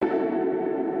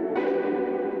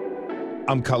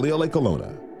I'm Khalil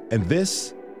Ekolona, and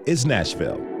this is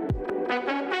Nashville.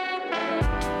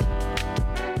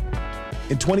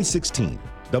 In 2016,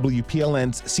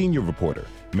 WPLN's senior reporter,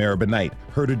 Meribah Knight,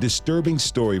 heard a disturbing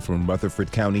story from Rutherford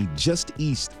County just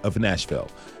east of Nashville.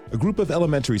 A group of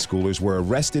elementary schoolers were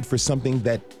arrested for something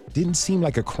that didn't seem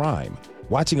like a crime,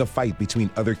 watching a fight between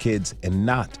other kids and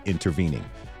not intervening.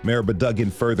 Meribah dug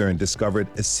in further and discovered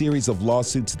a series of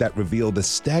lawsuits that revealed a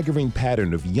staggering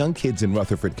pattern of young kids in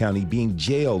Rutherford County being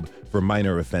jailed for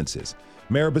minor offenses.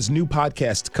 Meribah's new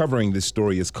podcast covering this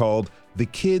story is called The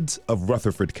Kids of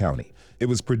Rutherford County. It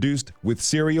was produced with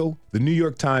Serial, The New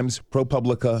York Times,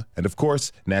 ProPublica, and of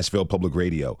course, Nashville Public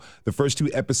Radio. The first 2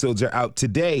 episodes are out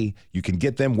today. You can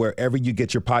get them wherever you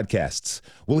get your podcasts.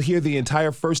 We'll hear the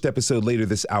entire first episode later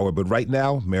this hour, but right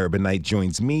now, Meribah Knight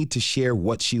joins me to share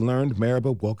what she learned.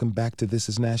 Meribah, welcome back to This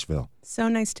is Nashville. So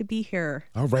nice to be here.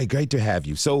 All right, great to have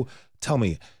you. So tell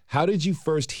me, how did you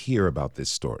first hear about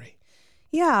this story?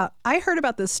 Yeah, I heard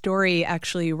about this story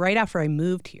actually right after I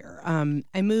moved here.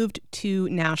 I moved to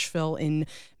Nashville in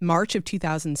March of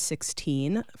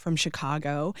 2016 from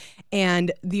Chicago,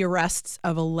 and the arrests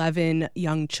of 11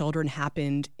 young children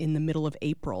happened in the middle of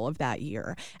April of that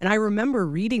year. And I remember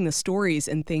reading the stories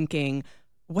and thinking,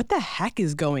 what the heck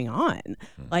is going on?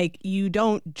 Like, you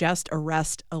don't just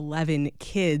arrest 11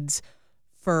 kids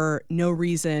for no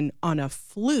reason on a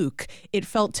fluke. It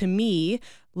felt to me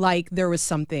like there was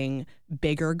something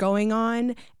bigger going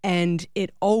on, and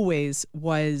it always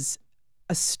was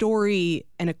a story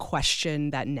and a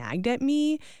question that nagged at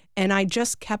me, and I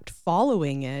just kept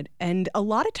following it. And a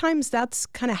lot of times that's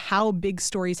kind of how big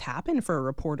stories happen for a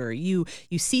reporter. You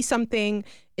see something,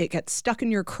 it gets stuck in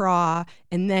your craw,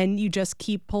 and then you just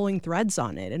keep pulling threads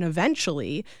on it, and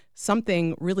eventually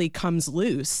something really comes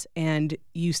loose and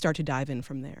you start to dive in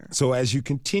from there. So as you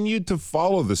continued to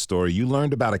follow the story, you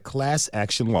learned about a class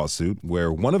action lawsuit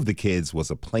where one of the kids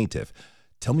was a plaintiff.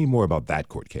 Tell me more about that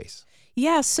court case.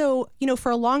 Yeah, so,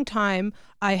 for a long time,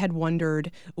 I had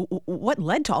wondered what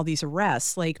led to all these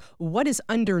arrests? Like, what is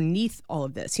underneath all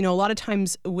of this? A lot of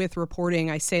times with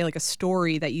reporting, I say like a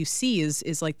story that you see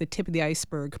is like the tip of the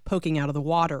iceberg poking out of the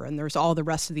water, and there's all the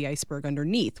rest of the iceberg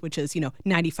underneath, which is,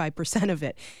 95% of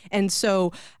it. And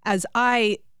so as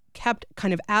I kept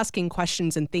kind of asking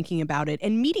questions and thinking about it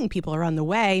and meeting people around the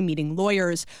way, meeting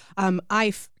lawyers,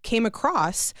 I came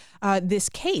across this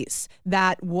case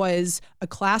that was a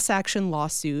class action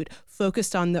lawsuit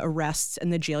focused on the arrests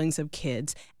and the jailings of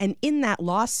kids. And in that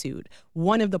lawsuit,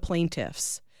 one of the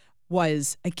plaintiffs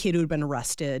was a kid who had been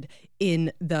arrested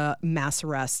in the mass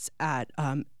arrests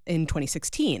in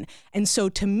 2016. And so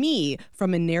to me,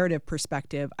 from a narrative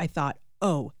perspective, I thought,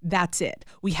 oh, that's it.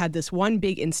 We had this one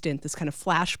big instant, this kind of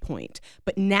flashpoint.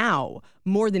 But now,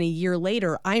 more than a year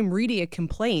later, I'm reading a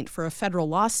complaint for a federal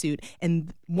lawsuit,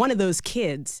 and one of those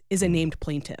kids is a named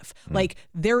plaintiff. Like,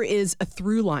 there is a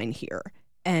through line here,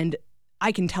 and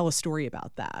I can tell a story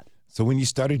about that. So when you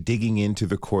started digging into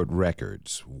the court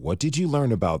records, what did you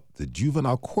learn about the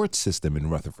juvenile court system in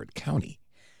Rutherford County?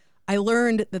 I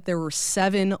learned that there were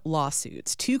 7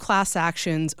 lawsuits, 2 class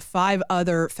actions, 5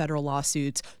 other federal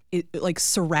lawsuits,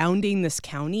 surrounding this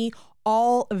county,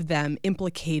 all of them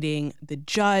implicating the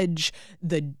judge,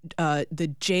 the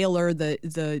jailer,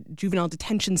 the juvenile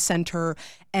detention center.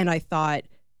 And I thought,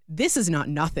 this is not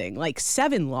nothing, like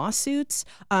 7 lawsuits.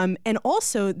 And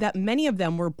also that many of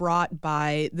them were brought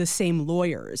by the same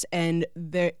lawyers. And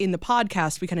in the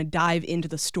podcast, we kind of dive into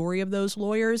the story of those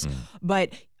lawyers. But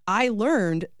I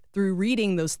learned through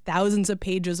reading those thousands of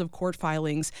pages of court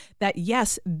filings that,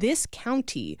 yes, this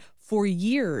county for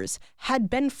years had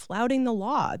been flouting the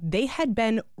law. They had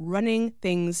been running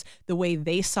things the way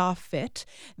they saw fit.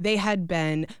 They had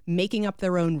been making up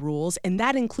their own rules, and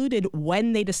that included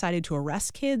when they decided to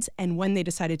arrest kids and when they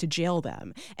decided to jail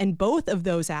them. And both of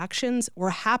those actions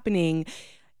were happening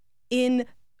in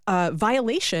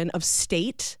violation of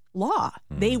state law.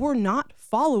 They were not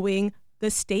following the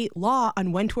state law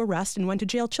on when to arrest and when to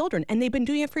jail children, and they've been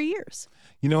doing it for years.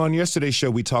 On yesterday's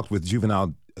show, we talked with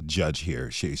juvenile judge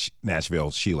here, Nashville,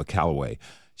 Sheila Calloway.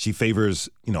 She favors,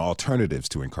 alternatives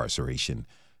to incarceration.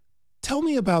 Tell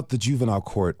me about the juvenile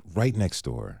court right next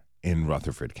door in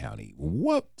Rutherford County.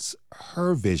 What's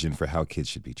her vision for how kids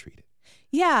should be treated?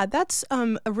 Yeah, that's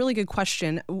a really good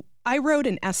question. I wrote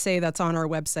an essay that's on our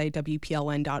website,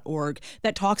 WPLN.org,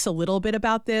 that talks a little bit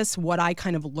about this, what I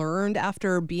kind of learned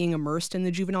after being immersed in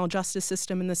the juvenile justice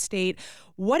system in the state.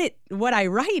 What I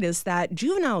write is that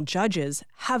juvenile judges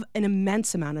have an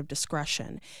immense amount of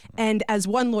discretion. And as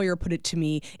one lawyer put it to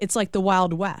me, it's like the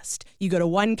Wild West. You go to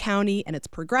one county and it's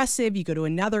progressive, you go to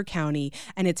another county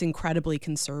and it's incredibly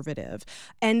conservative.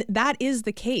 And that is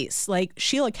the case. Like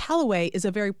Sheila Calloway is a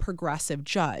very progressive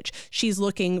judge. She's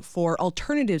looking for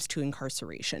alternatives to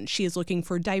incarceration. She is looking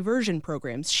for diversion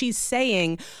programs. She's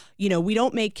saying, we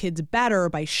don't make kids better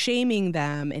by shaming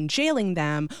them and jailing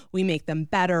them. We make them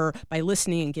better by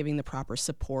listening and giving the proper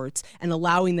supports and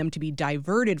allowing them to be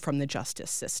diverted from the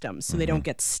justice system so they don't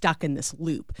get stuck in this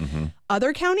loop.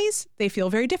 Other counties, they feel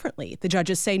very differently. The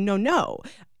judges say, no.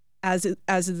 As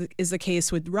is the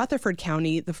case with Rutherford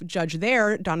County, the judge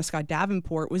there, Donna Scott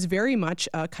Davenport, was very much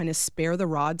kind of spare the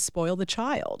rod, spoil the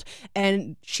child.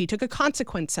 And she took a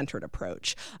consequence-centered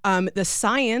approach. The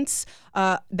science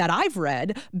that I've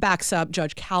read backs up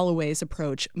Judge Calloway's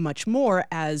approach much more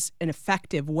as an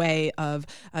effective way of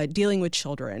dealing with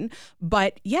children.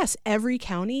 But yes, every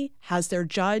county has their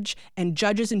judge, and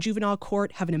judges in juvenile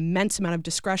court have an immense amount of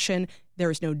discretion. There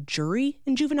is no jury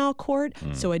in juvenile court.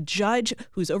 So a judge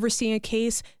who's overseeing a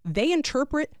case, they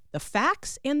interpret the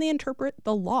facts and they interpret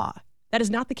the law. That is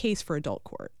not the case for adult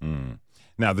court.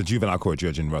 Now, the juvenile court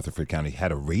judge in Rutherford County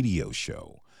had a radio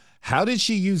show. How did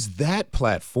she use that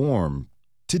platform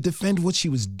to defend what she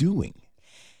was doing?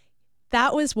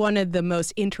 That was one of the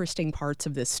most interesting parts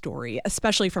of this story,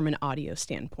 especially from an audio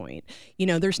standpoint.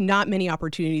 There's not many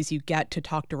opportunities you get to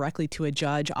talk directly to a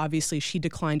judge. Obviously, she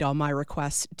declined all my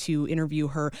requests to interview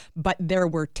her, but there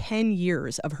were 10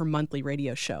 years of her monthly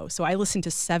radio show. So I listened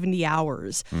to 70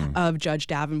 hours of Judge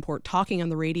Davenport talking on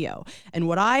the radio. And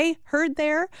what I heard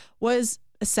there was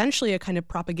essentially a kind of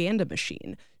propaganda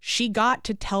machine. She got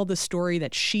to tell the story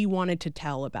that she wanted to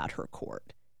tell about her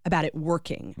court, about it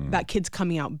working, about kids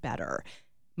coming out better.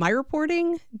 My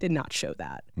reporting did not show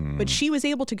that, but she was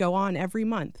able to go on every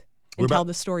month and tell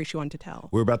the story she wanted to tell.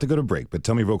 We're about to go to break, but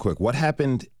tell me real quick, what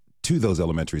happened to those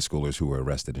elementary schoolers who were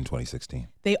arrested in 2016?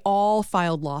 They all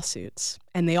filed lawsuits,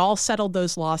 and they all settled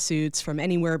those lawsuits from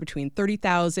anywhere between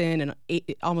 $30,000 and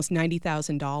almost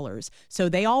 $90,000. So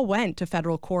they all went to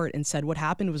federal court and said what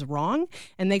happened was wrong,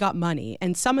 and they got money.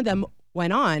 And some of them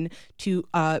went on to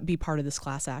be part of this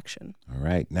class action. All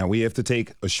right. Now we have to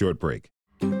take a short break.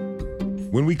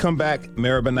 When we come back,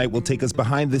 Meribah Knight will take us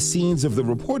behind the scenes of the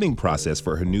reporting process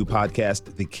for her new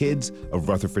podcast, The Kids of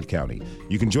Rutherford County.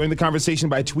 You can join the conversation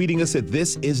by tweeting us at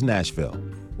This Is Nashville.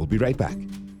 We'll be right back.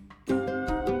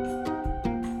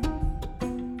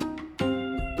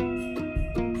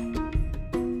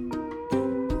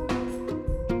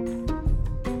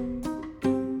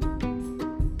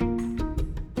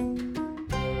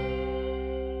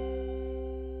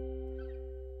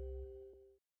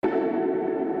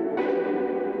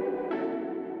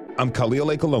 I'm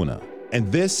Khalil Colonna,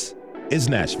 and this is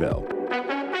Nashville.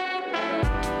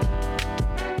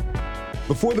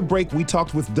 Before the break, we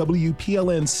talked with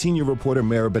WPLN senior reporter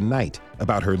Meribah Knight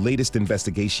about her latest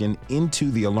investigation into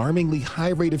the alarmingly high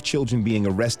rate of children being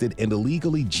arrested and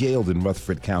illegally jailed in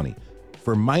Rutherford County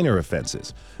for minor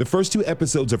offenses. The first 2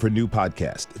 episodes of her new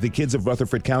podcast, The Kids of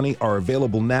Rutherford County, are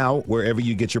available now wherever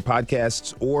you get your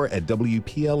podcasts or at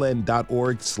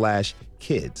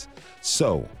WPLN.org/kids.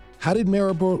 So, how did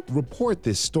Meribah report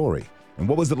this story? And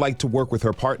what was it like to work with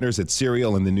her partners at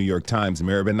Serial and the New York Times?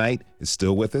 Meribah Knight is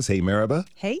still with us. Hey, Meribah.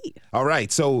 Hey. All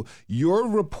right. So your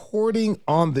reporting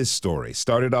on this story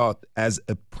started out as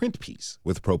a print piece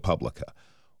with ProPublica.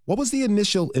 What was the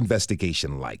initial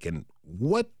investigation like? And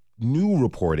what new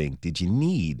reporting did you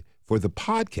need for the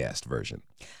podcast version?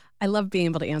 I love being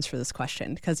able to answer this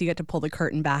question because you get to pull the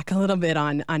curtain back a little bit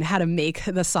on how to make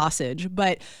the sausage.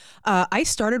 But I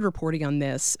started reporting on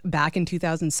this back in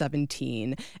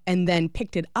 2017 and then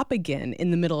picked it up again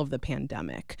in the middle of the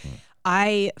pandemic.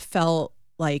 I felt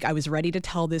like I was ready to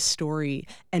tell this story.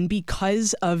 And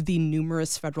because of the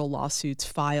numerous federal lawsuits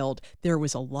filed, there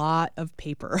was a lot of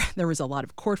paper. There was a lot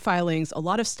of court filings, a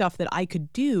lot of stuff that I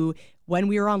could do when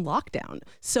we were on lockdown.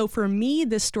 So for me,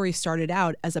 this story started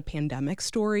out as a pandemic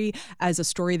story, as a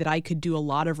story that I could do a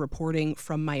lot of reporting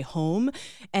from my home.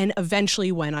 And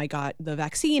eventually when I got the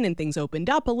vaccine and things opened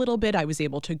up a little bit, I was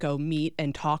able to go meet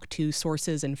and talk to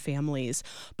sources and families.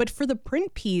 But for the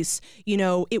print piece,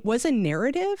 it was a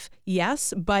narrative,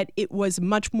 yes, but it was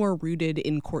much more rooted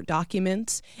in court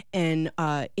documents and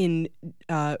in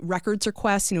records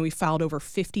requests. We filed over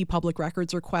 50 public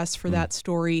records requests for that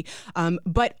story.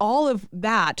 But all of of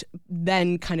that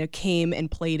then kind of came and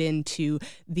played into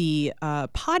the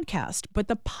podcast. But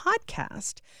the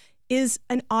podcast is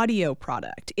an audio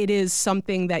product. It is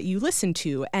something that you listen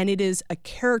to, and it is a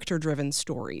character-driven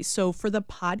story. So for the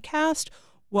podcast,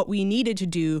 what we needed to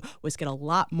do was get a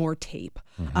lot more tape.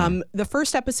 The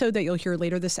first episode that you'll hear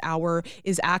later this hour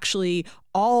is actually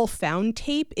all found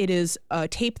tape. It is a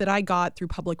tape that I got through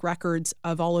public records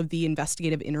of all of the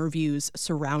investigative interviews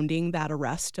surrounding that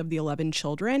arrest of the 11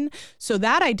 children. So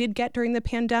that I did get during the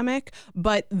pandemic,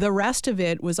 but the rest of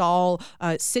it was all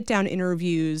sit-down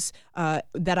interviews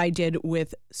that I did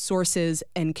with sources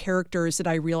and characters that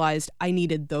I realized I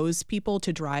needed those people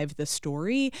to drive the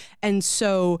story. And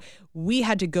so we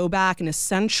had to go back and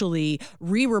essentially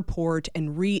re-report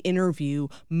and re-interview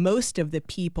most of the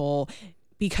people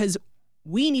because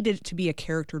we needed it to be a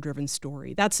character-driven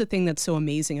story. That's the thing that's so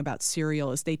amazing about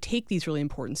Serial is they take these really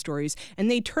important stories and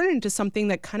they turn it into something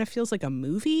that kind of feels like a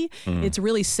movie. It's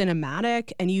really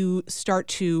cinematic, and you start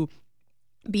to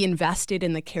be invested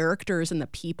in the characters and the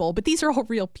people, but these are all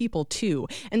real people too.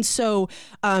 And so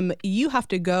you have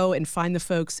to go and find the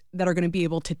folks that are going to be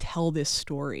able to tell this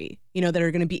story, that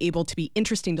are going to be able to be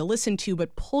interesting to listen to,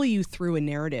 but pull you through a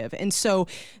narrative. And so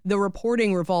the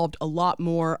reporting revolved a lot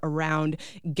more around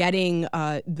getting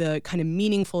the kind of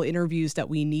meaningful interviews that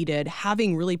we needed,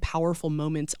 having really powerful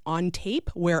moments on tape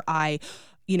where I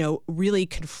really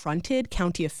confronted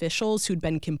county officials who'd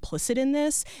been complicit in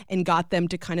this and got them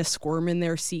to kind of squirm in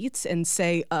their seats and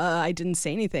say, I didn't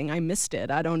say anything. I missed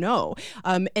it. I don't know.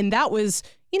 And that was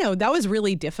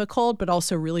really difficult, but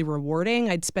also really rewarding.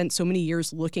 I'd spent so many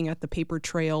years looking at the paper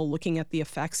trail, looking at the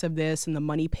effects of this and the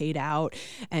money paid out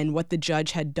and what the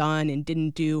judge had done and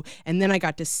didn't do. And then I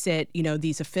got to sit,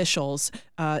 these officials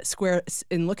square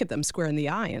and look at them square in the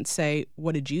eye and say,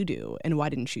 what did you do? And why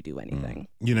didn't you do anything?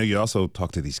 You also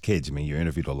talked to these kids. I mean, you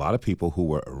interviewed a lot of people who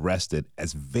were arrested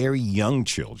as very young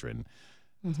children.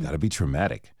 It's got to be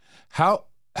traumatic. How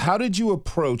did you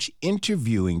approach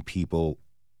interviewing people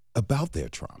about their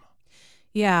trauma?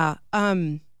 Yeah.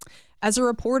 As a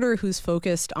reporter who's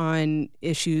focused on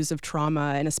issues of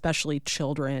trauma and especially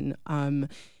children,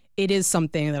 it is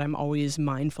something that I'm always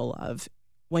mindful of.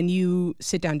 When you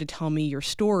sit down to tell me your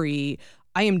story,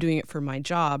 I am doing it for my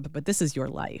job, but this is your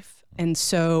life. And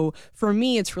so for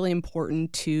me, it's really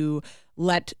important to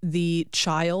let the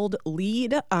child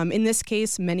lead. In this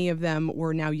case, many of them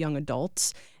were now young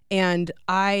adults. And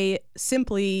I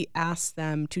simply asked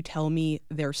them to tell me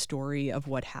their story of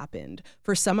what happened.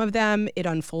 For some of them, it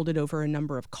unfolded over a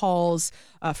number of calls.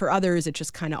 For others, it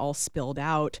just kind of all spilled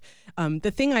out.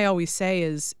 The thing I always say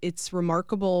is it's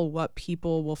remarkable what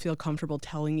people will feel comfortable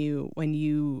telling you when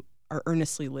you are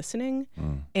earnestly listening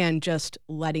and just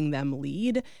letting them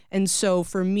lead. And so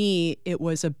for me, it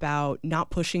was about not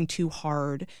pushing too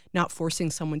hard, not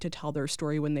forcing someone to tell their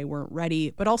story when they weren't ready,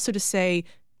 but also to say,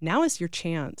 now is your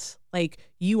chance. Like,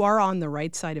 you are on the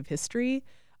right side of history.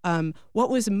 What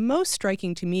was most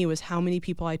striking to me was how many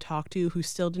people I talked to who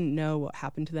still didn't know what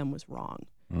happened to them was wrong.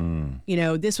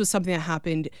 This was something that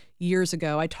happened years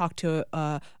ago. I talked to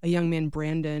a young man,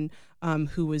 Brandon,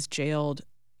 who was jailed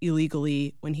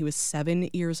illegally when he was 7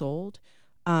 years old.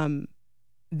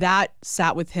 That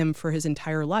sat with him for his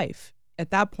entire life. At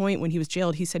that point, when he was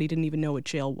jailed, he said he didn't even know what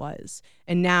jail was.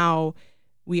 And now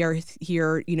we are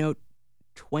here,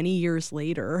 20 years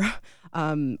later,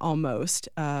 almost,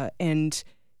 and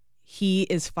he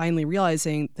is finally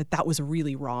realizing that that was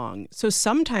really wrong. So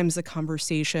sometimes the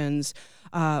conversations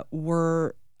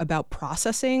were about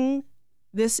processing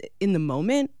this in the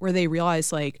moment, where they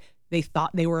realized, they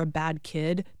thought they were a bad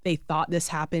kid. They thought this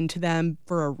happened to them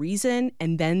for a reason.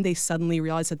 And then they suddenly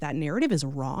realized that narrative is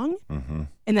wrong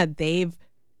and that they've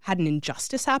had an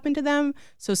injustice happen to them.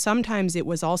 So sometimes it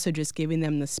was also just giving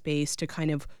them the space to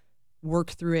kind of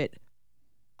work through it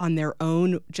on their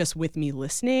own, just with me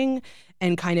listening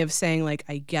and kind of saying,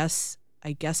 I guess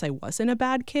I wasn't a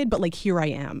bad kid, but here I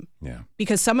am. Yeah.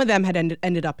 Because some of them had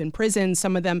ended up in prison.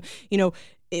 Some of them,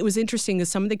 it was interesting because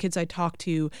some of the kids I talked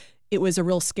to, it was a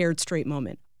real scared straight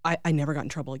moment. I never got in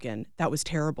trouble again. That was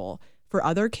terrible. For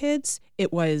other kids,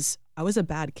 it was, I was a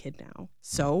bad kid now.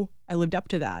 So I lived up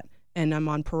to that. And I'm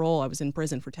on parole. I was in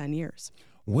prison for 10 years.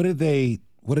 What did they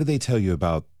tell you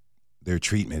about their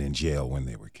treatment in jail when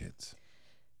they were kids?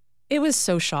 It was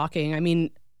so shocking. I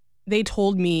mean, they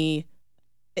told me,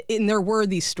 and there were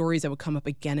these stories that would come up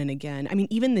again and again. I mean,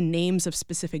 even the names of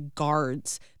specific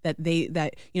guards that they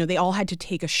all had to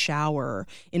take a shower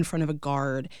in front of a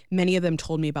guard. Many of them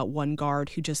told me about one guard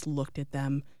who just looked at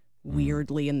them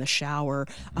weirdly in the shower.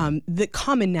 The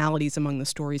commonalities among the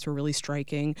stories were really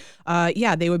striking.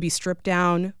 They would be stripped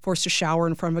down, forced to shower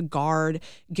in front of a guard,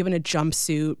 given a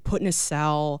jumpsuit, put in a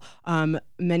cell.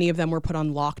 Many of them were put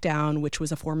on lockdown, which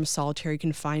was a form of solitary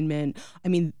confinement. I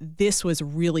mean, this was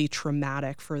really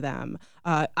traumatic for them.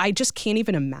 I just can't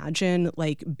even imagine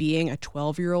like being a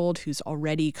 12-year-old who's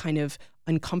already kind of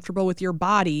uncomfortable with your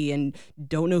body and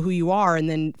don't know who you are, and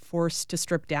then forced to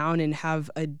strip down and have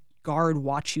a guard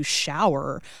watch you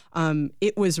shower.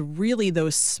 It was really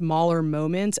those smaller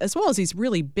moments, as well as these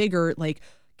really bigger, like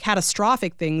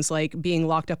catastrophic things like being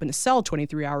locked up in a cell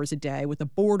 23 hours a day with a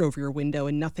board over your window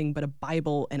and nothing but a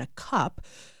Bible and a cup.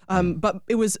 But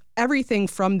it was everything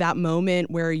from that moment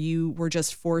where you were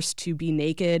just forced to be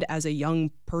naked as a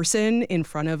young person in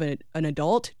front of an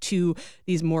adult to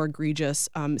these more egregious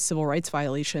civil rights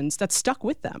violations that stuck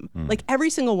with them. Like every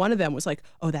single one of them was like,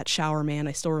 oh, that shower, man,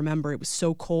 I still remember it was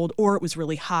so cold, or it was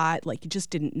really hot, like you just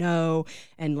didn't know.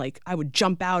 And like I would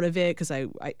jump out of it because I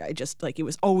just like it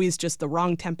was always just the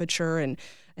wrong temperature.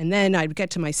 And then I'd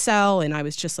get to my cell and I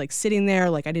was just like sitting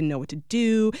there like I didn't know what to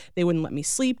do. They wouldn't let me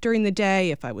sleep during the day.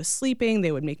 If I was sleeping,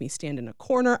 they would make me stand in a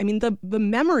corner. I mean, the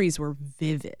memories were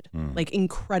vivid, like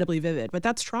incredibly vivid, but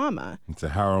that's trauma. It's a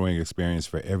harrowing experience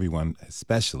for everyone,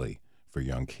 especially for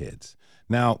young kids.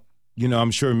 Now,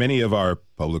 I'm sure many of our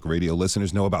public radio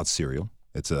listeners know about Serial.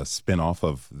 It's a spinoff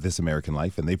of This American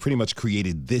Life, and they pretty much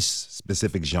created this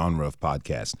specific genre of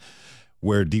podcast,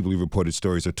 where deeply reported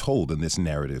stories are told in this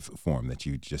narrative form that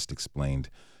you just explained.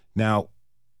 Now,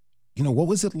 what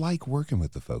was it like working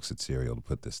with the folks at Serial to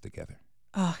put this together?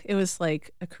 Oh, it was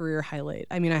like a career highlight.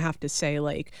 I mean, I have to say,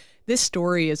 like, this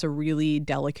story is a really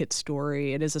delicate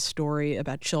story. It is a story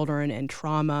about children and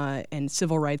trauma and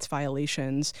civil rights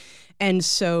violations. And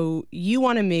so you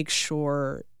want to make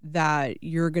sure that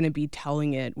you're going to be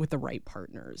telling it with the right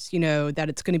partners, that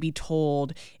it's going to be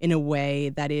told in a way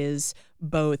that is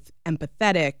both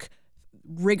empathetic,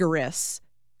 rigorous,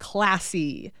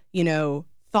 classy,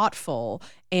 thoughtful.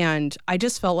 And I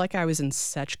just felt like I was in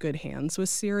such good hands with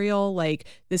Serial. Like,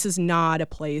 this is not a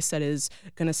place that is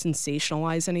going to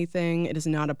sensationalize anything. It is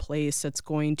not a place that's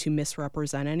going to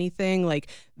misrepresent anything. Like,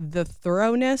 the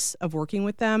thoroughness of working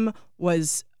with them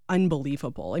was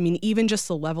unbelievable. I mean, even just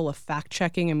the level of fact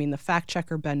checking. I mean, the fact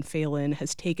checker, Ben Phelan,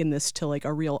 has taken this to like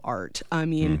a real art. I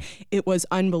mean, it was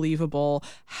unbelievable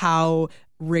how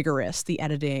rigorous the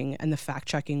editing and the fact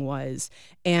checking was.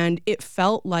 And it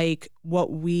felt like what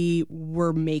we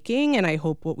were making, and I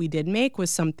hope what we did make,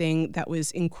 was something that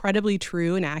was incredibly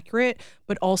true and accurate,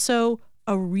 but also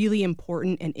a really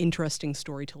important and interesting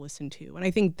story to listen to. And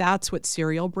I think that's what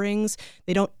Serial brings.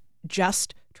 They don't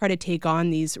just try to take on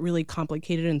these really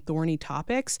complicated and thorny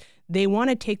topics. They want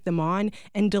to take them on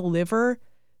and deliver,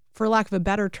 for lack of a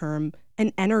better term,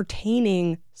 an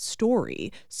entertaining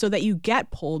story so that you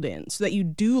get pulled in, so that you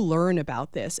do learn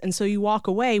about this. And so you walk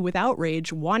away with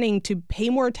outrage, wanting to pay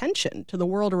more attention to the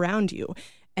world around you.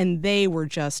 And they were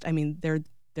just, I mean,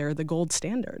 they're the gold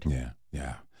standard.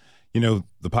 Yeah. The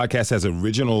podcast has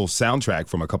original soundtrack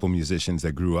from a couple musicians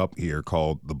that grew up here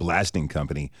called The Blasting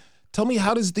Company. Tell me,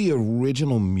 how does the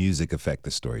original music affect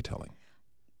the storytelling?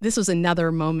 This was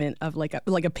another moment of like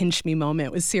a pinch me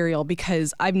moment with Serial,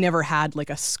 because I've never had like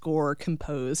a score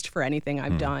composed for anything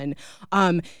I've done.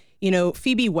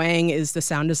 Phoebe Wang is the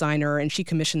sound designer, and she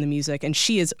commissioned the music, and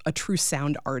she is a true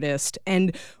sound artist.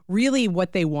 And really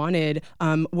what they wanted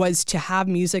was to have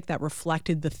music that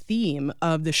reflected the theme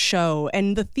of the show.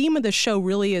 And the theme of the show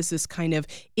really is this kind of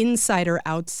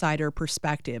insider-outsider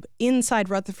perspective. Inside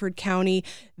Rutherford County,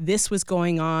 this was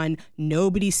going on.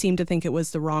 Nobody seemed to think it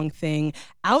was the wrong thing.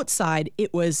 Outside,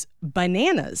 it was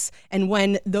bananas. And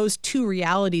when those two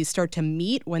realities start to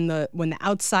meet, when the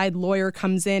outside lawyer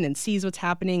comes in and sees what's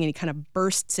happening and he kind of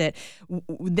bursts it,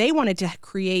 they wanted to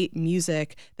create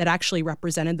music that actually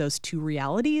represented those two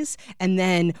realities. And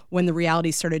then when the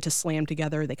realities started to slam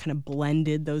together, they kind of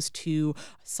blended those two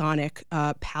sonic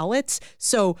palettes.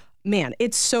 So man,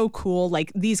 it's so cool.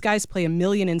 Like, these guys play a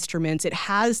million instruments. It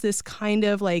has this kind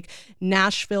of like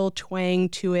Nashville twang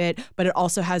to it, but it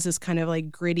also has this kind of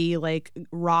like gritty, like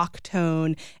rock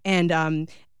tone.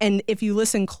 And if you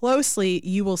listen closely,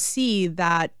 you will see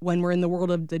that when we're in the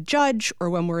world of the judge or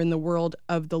when we're in the world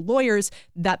of the lawyers,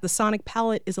 that the sonic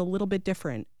palette is a little bit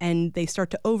different, and they start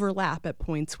to overlap at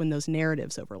points when those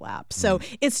narratives overlap. So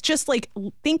it's just like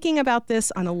thinking about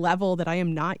this on a level that I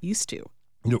am not used to.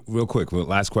 Real quick,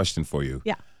 last question for you.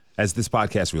 Yeah. As this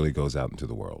podcast really goes out into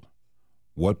the world,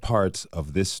 what parts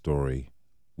of this story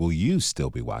will you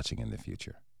still be watching in the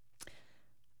future?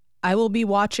 I will be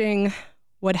watching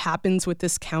what happens with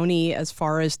this county as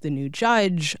far as the new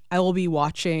judge. I will be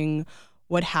watching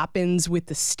what happens with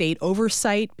the state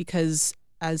oversight, because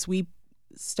as we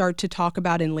start to talk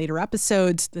about in later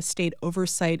episodes, the state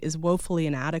oversight is woefully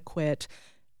inadequate,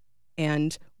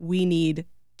 and we need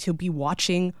to be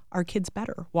watching our kids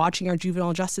better, watching our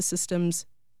juvenile justice systems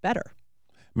better.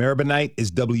 Meribah Knight is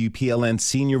WPLN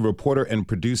senior reporter and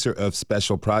producer of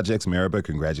Special Projects. Meribah,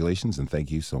 congratulations and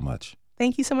thank you so much.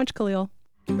 Thank you so much, Khalil.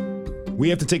 We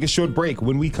have to take a short break.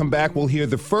 When we come back, we'll hear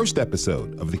the first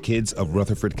episode of the Kids of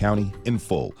Rutherford County in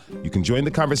full. You can join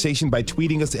the conversation by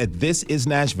tweeting us at This Is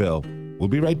Nashville. We'll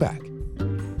be right back.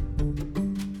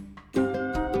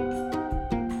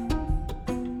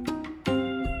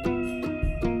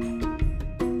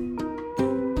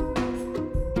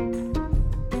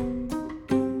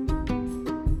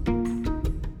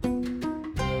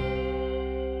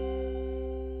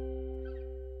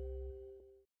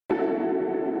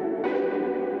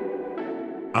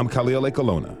 I'm Khalil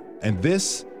Ekolona, and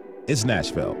this is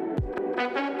Nashville.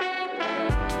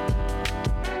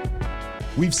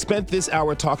 We've spent this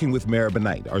hour talking with Meribah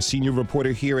Knight, our senior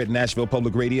reporter here at Nashville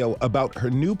Public Radio, about her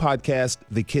new podcast,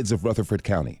 The Kids of Rutherford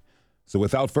County. So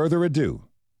without further ado,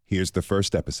 here's the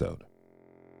first episode.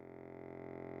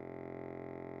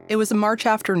 It was a March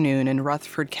afternoon in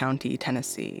Rutherford County,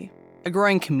 Tennessee, a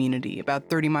growing community about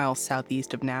 30 miles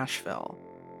southeast of Nashville.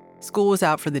 School was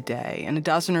out for the day, and a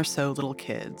dozen or so little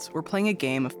kids were playing a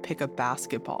game of pickup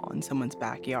basketball in someone's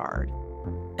backyard.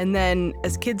 And then,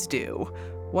 as kids do,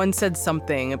 one said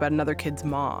something about another kid's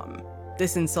mom.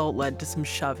 This insult led to some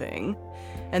shoving.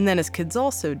 And then, as kids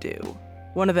also do,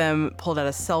 one of them pulled out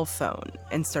a cell phone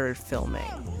and started filming.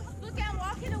 Look, I'm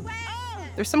walking away.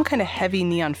 There's some kind of heavy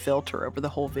neon filter over the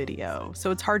whole video,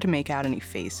 so it's hard to make out any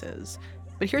faces.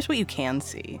 But here's what you can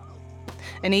see.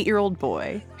 An 8-year-old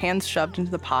boy, hands shoved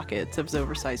into the pockets of his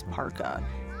oversized parka,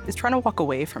 is trying to walk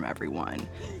away from everyone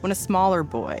when a smaller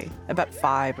boy, about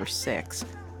 5 or 6,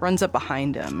 runs up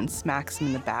behind him and smacks him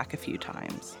in the back a few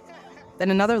times.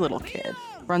 Then another little kid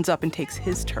runs up and takes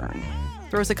his turn,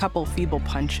 throws a couple feeble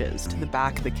punches to the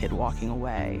back of the kid walking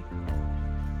away.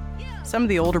 Some of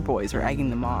the older boys are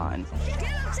egging them on.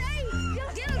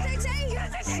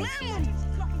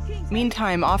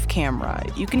 Meantime, off camera,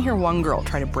 you can hear one girl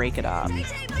try to break it up.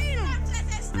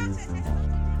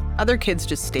 Other kids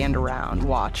just stand around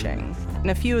watching,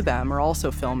 and a few of them are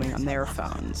also filming on their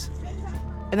phones.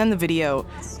 And then the video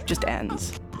just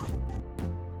ends.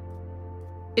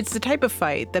 It's the type of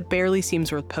fight that barely seems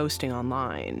worth posting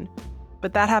online.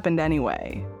 But that happened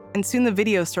anyway, and soon the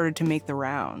video started to make the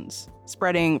rounds,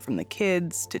 spreading from the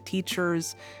kids to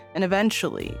teachers, and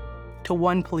eventually to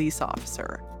one police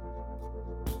officer.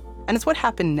 And it's what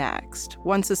happened next,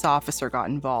 once this officer got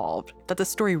involved, that the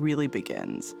story really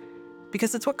begins.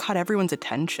 Because it's what caught everyone's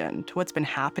attention to what's been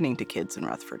happening to kids in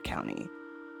Rutherford County.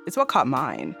 It's what caught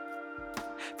mine.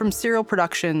 From Serial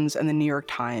Productions and the New York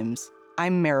Times,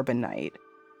 I'm Meribah Knight.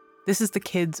 This is The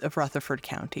Kids of Rutherford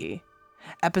County,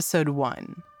 Episode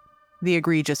 1, The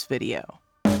Egregious Video.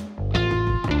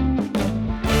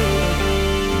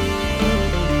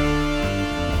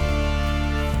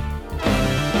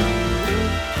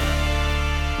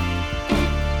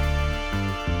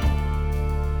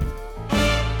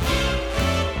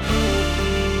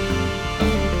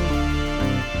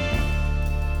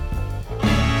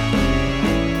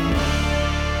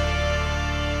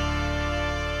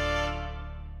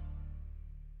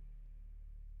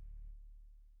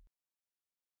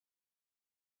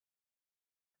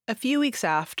 A few weeks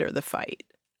after the fight,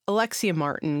 Alexia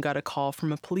Martin got a call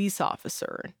from a police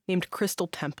officer named Crystal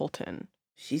Templeton.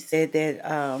 She said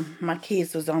that my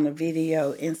kids was on the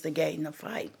video instigating a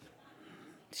fight.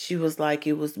 She was like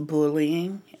it was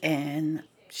bullying, and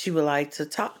she would like to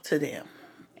talk to them,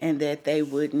 and that they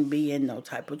wouldn't be in no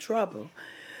type of trouble.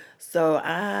 So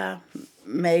I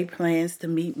made plans to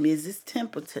meet Mrs.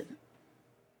 Templeton.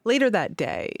 Later that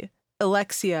day,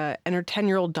 Alexia and her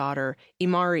 10-year-old daughter,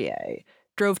 Imarie,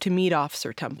 drove to meet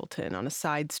Officer Templeton on a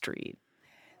side street.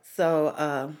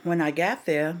 So when I got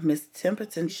there, Miss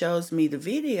Templeton shows me the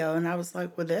video, and I was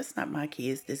like, well, that's not my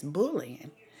kids, this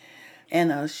bullying.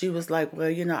 And she was like,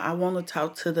 well, I want to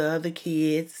talk to the other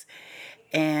kids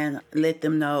and let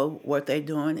them know what they're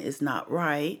doing is not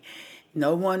right.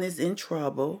 No one is in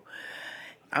trouble.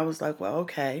 I was like, well,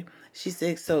 okay. She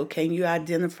said, so can you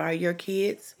identify your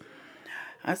kids?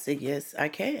 I said, yes, I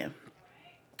can.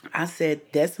 I said,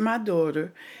 that's my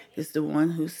daughter, is the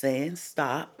one who's saying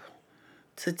stop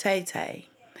to Tay-Tay.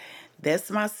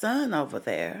 That's my son over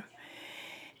there.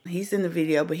 He's in the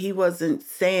video, but he wasn't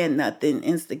saying nothing,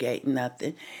 instigating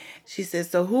nothing. She said,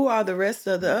 so who are the rest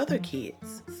of the other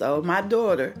kids? So my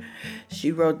daughter,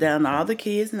 she wrote down all the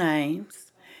kids'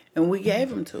 names, and we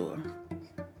gave them to her.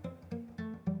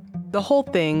 The whole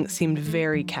thing seemed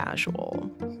very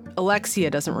casual. Alexia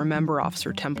doesn't remember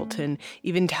Officer Templeton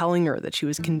even telling her that she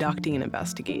was conducting an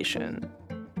investigation.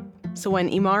 So when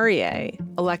Imarie,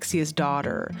 Alexia's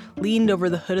daughter, leaned over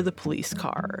the hood of the police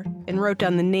car and wrote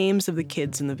down the names of the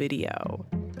kids in the video,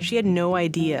 she had no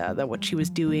idea that what she was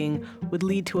doing would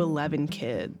lead to 11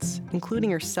 kids,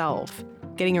 including herself,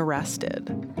 getting arrested.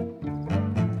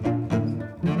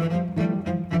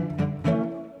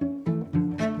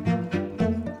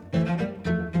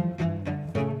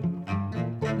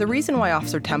 The reason why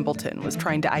Officer Templeton was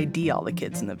trying to ID all the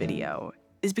kids in the video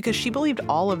is because she believed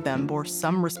all of them bore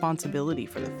some responsibility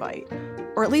for the fight,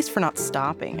 or at least for not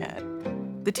stopping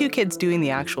it. The two kids doing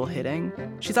the actual hitting,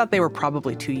 she thought they were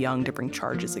probably too young to bring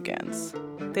charges against.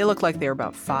 They looked like they were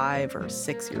about 5 or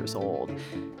 6 years old,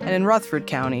 and in Rutherford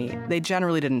County, they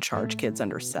generally didn't charge kids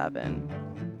under 7.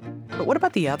 But what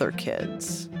about the other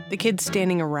kids? The kids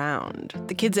standing around,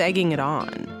 the kids egging it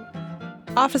on?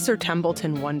 Officer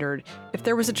Templeton wondered if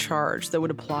there was a charge that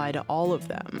would apply to all of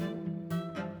them.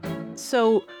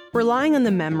 So, relying on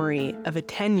the memory of a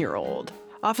 10-year-old,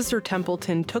 Officer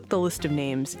Templeton took the list of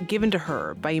names given to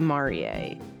her by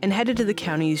Imarie and headed to the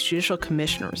county's judicial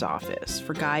commissioner's office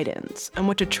for guidance on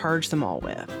what to charge them all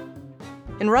with.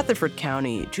 In Rutherford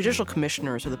County, judicial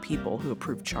commissioners are the people who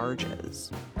approve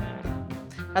charges.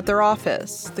 At their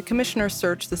office, the commissioner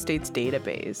searched the state's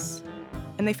database,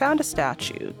 and they found a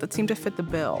statute that seemed to fit the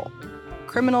bill: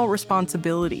 criminal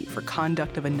responsibility for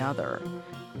conduct of another.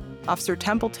 Officer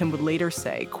Templeton would later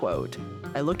say, quote,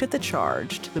 "I looked at the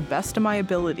charge to the best of my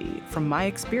ability from my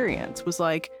experience, was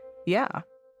like, yeah,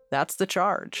 that's the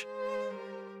charge."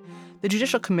 The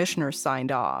judicial commissioners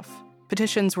signed off.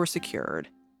 Petitions were secured.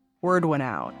 Word went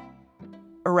out.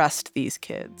 Arrest these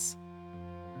kids.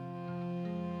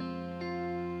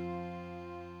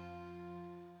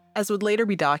 As would later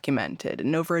be documented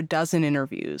in over a dozen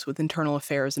interviews with internal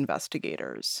affairs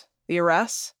investigators, the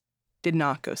arrests did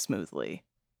not go smoothly.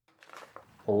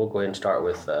 Well, we'll go ahead and start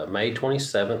with May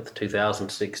 27th,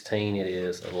 2016. It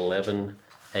is 11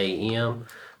 a.m.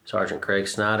 Sergeant Craig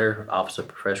Snyder, Office of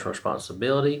Professional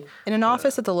Responsibility. In an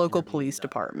office at the local police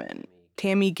department,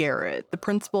 Tammy Garrett, the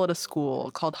principal at a school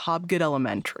called Hobgood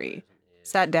Elementary,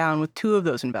 sat down with two of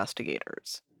those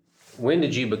investigators. When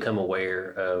did you become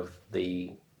aware of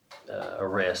the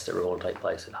arrests that were going to take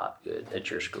place at Hobgood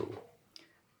at your school?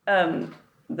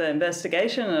 The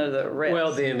investigation or the arrest?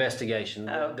 Well, the investigation.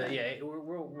 Oh, okay. We're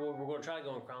going to try to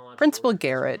go in chronological. Principal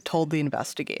Garrett told the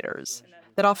investigators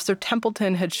that Officer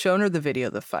Templeton had shown her the video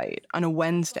of the fight on a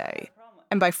Wednesday,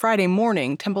 and by Friday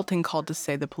morning, Templeton called to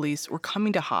say the police were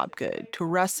coming to Hobgood to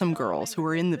arrest some girls who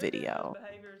were in the video.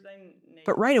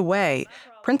 But right away,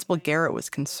 Principal Garrett was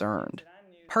concerned,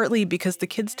 partly because the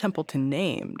kids Templeton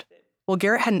named, well,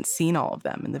 Garrett hadn't seen all of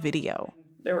them in the video.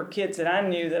 There were kids that I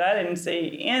knew that I didn't see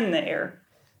in there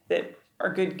that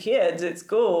are good kids at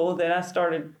school that I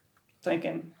started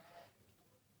thinking,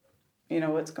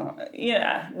 what's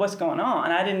going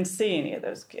on? I didn't see any of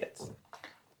those kids.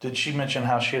 Did she mention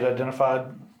how she had identified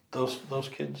those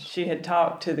kids? She had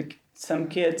talked to some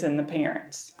kids and the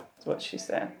parents, is what she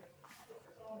said.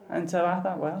 And so I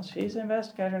thought, well, she's an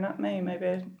investigator, not me.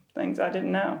 Maybe things I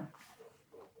didn't know.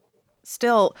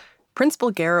 Still,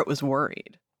 Principal Garrett was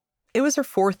worried. It was her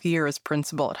 4th year as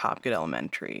principal at Hobgood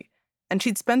Elementary, and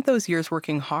she'd spent those years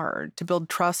working hard to build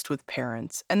trust with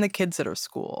parents and the kids at her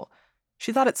school.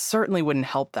 She thought it certainly wouldn't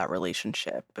help that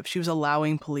relationship if she was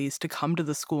allowing police to come to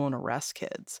the school and arrest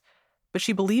kids, but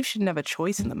she believed she didn't have a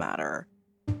choice in the matter.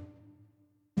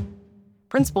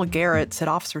 Principal Garrett said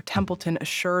Officer Templeton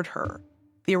assured her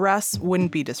the arrests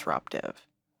wouldn't be disruptive.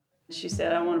 She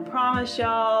said, I want to promise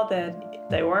y'all that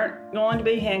they weren't going to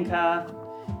be handcuffed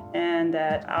and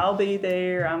that I'll be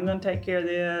there. I'm going to take care of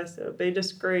this. It'll be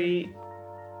discreet.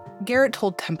 Garrett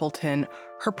told Templeton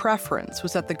her preference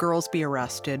was that the girls be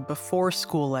arrested before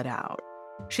school let out.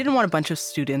 She didn't want a bunch of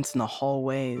students in the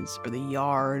hallways or the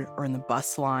yard or in the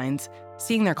bus lines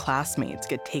seeing their classmates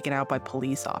get taken out by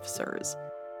police officers.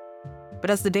 But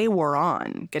as the day wore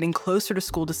on, getting closer to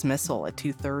school dismissal at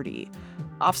 2:30,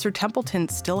 Officer Templeton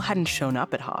still hadn't shown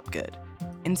up at Hobgood.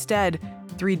 Instead,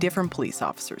 3 different police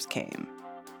officers came.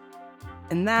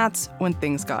 And that's when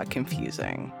things got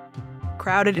confusing.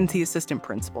 Crowded into the assistant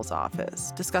principal's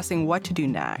office, discussing what to do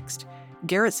next,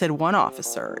 Garrett said one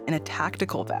officer, in a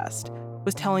tactical vest,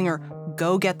 was telling her,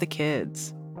 go get the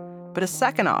kids. But a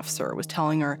second officer was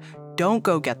telling her, don't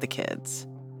go get the kids.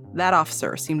 That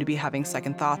officer seemed to be having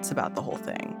second thoughts about the whole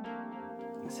thing.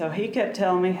 So he kept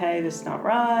telling me, hey, this is not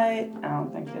right. I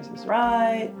don't think this is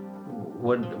right.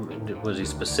 What was he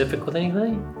specific with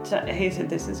anything? So he said,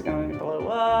 this is going to blow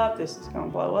up, this is going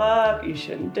to blow up, you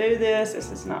shouldn't do this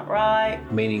is not right.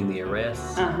 Meaning the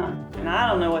arrest? Uh-huh. And I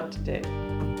don't know what to do.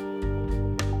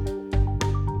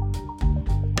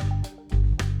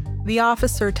 The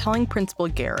officer telling Principal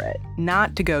Garrett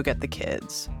not to go get the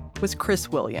kids was Chris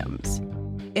Williams.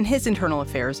 In his internal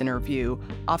affairs interview,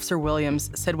 Officer Williams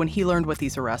said when he learned what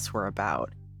these arrests were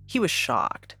about, he was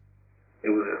shocked. It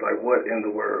was just like, what in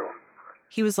the world?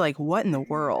 He was like, what in the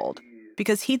world?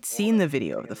 Because he'd seen the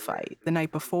video of the fight the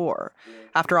night before,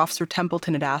 after Officer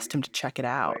Templeton had asked him to check it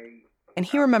out. And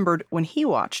he remembered when he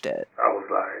watched it. I was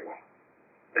like,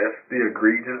 that's the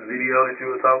egregious video that you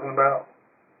were talking about?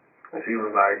 And she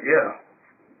was like, yeah.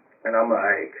 And I'm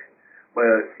like,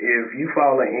 well, if you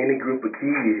follow any group of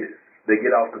kids that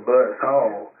get off the bus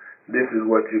home, this is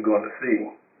what you're going to see.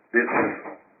 This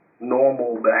is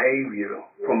normal behavior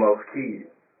for most kids.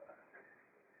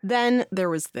 Then there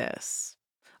was this.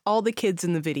 All the kids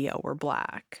in the video were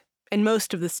black, and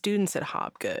most of the students at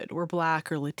Hopgood were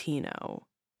black or Latino.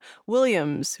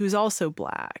 Williams, who's also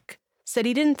black, said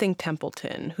he didn't think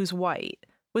Templeton, who's white,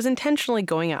 was intentionally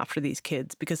going after these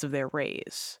kids because of their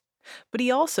race. But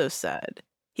he also said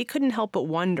he couldn't help but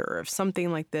wonder if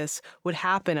something like this would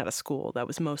happen at a school that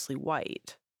was mostly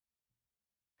white.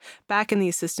 Back in the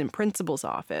assistant principal's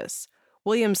office,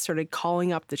 Williams started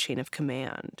calling up the chain of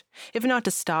command, if not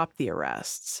to stop the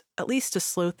arrests, at least to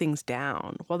slow things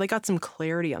down while they got some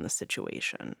clarity on the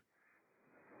situation.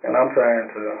 And I'm trying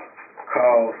to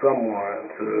call someone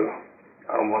to,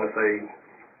 I don't want to say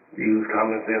use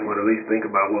common sense, but at least think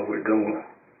about what we're doing.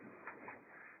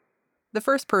 The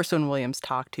first person Williams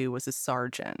talked to was his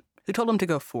sergeant, who told him to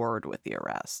go forward with the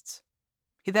arrests.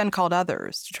 He then called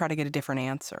others to try to get a different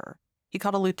answer. He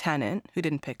called a lieutenant, who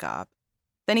didn't pick up.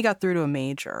 Then he got through to a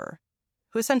major,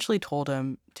 who essentially told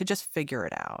him to just figure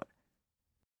it out.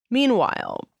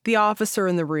 Meanwhile, the officer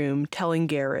in the room telling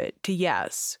Garrett to,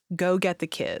 yes, go get the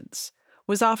kids,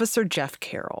 was Officer Jeff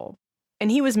Carroll,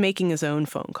 and he was making his own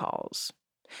phone calls.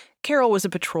 Carroll was a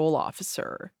patrol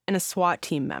officer and a SWAT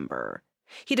team member.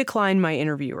 He declined my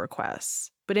interview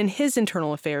requests, but in his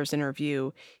internal affairs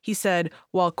interview, he said,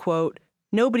 while, quote,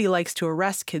 nobody likes to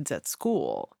arrest kids at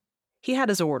school, he had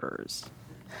his orders.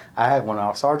 When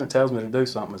our sergeant tells me to do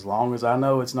something, as long as I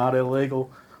know it's not illegal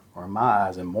or in my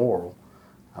eyes immoral,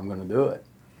 I'm going to do it.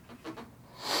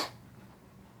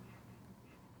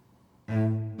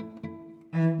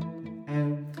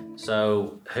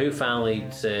 So who finally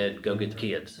said, go get the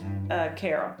kids?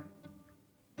 Carol.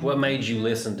 What made you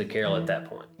listen to Carol at that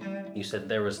point? You said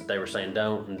they were saying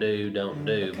don't do.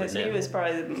 Because he was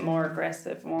probably the more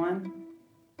aggressive one.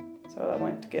 So I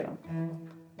went to get him.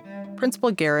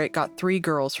 Principal Garrett got 3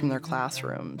 girls from their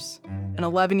classrooms, an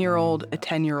 11-year-old, a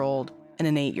 10-year-old, and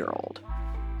an 8-year-old.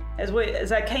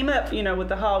 As I came up, with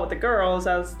the hall with the girls,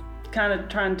 I was kind of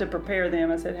trying to prepare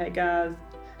them. I said, hey guys,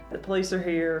 the police are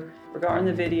here. Regarding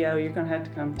the video, you're going to have to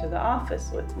come to the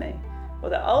office with me. Well,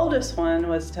 the oldest one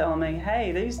was telling me,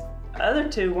 hey, these other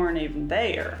 2 weren't even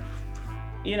there.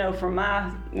 From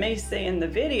me seeing the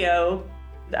video,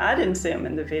 I didn't see them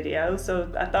in the video,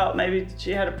 so I thought maybe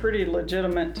she had a pretty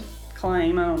legitimate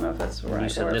claim. I don't know if that's the right word. You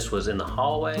said this was in the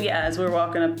hallway? Yeah, as we were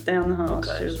walking up down the hall,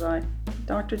 Okay. She was like,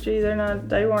 Dr. G,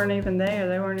 they weren't even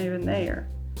there.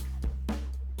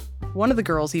 One of the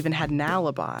girls even had an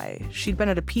alibi. She'd been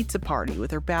at a pizza party with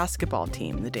her basketball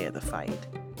team the day of the fight.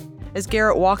 As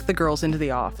Garrett walked the girls into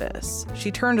the office,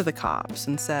 she turned to the cops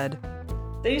and said,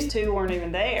 These 2 weren't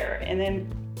even there. And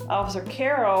then Officer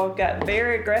Carroll got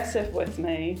very aggressive with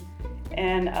me,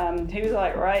 and he was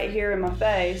like right here in my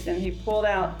face, and he pulled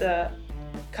out the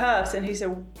cuffs and he said,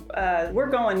 we're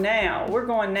going now.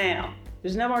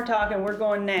 There's no more talking, we're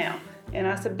going now. And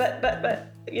I said, but,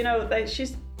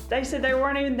 they said they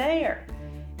weren't even there.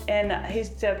 And he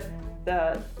said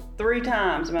 3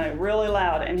 times, really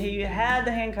loud, and he had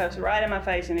the handcuffs right in my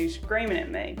face and he was screaming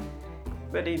at me.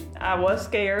 But I was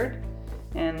scared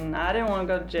and I didn't want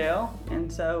to go to jail,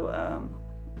 and so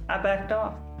I backed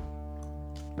off.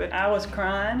 But I was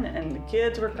crying and the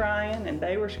kids were crying and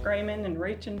they were screaming and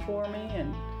reaching for me,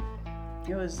 and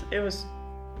it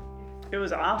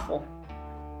was awful.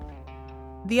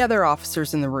 The other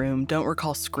officers in the room don't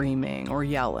recall screaming or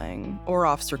yelling, or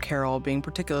Officer Carroll being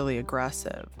particularly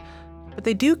aggressive, but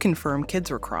they do confirm kids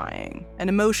were crying and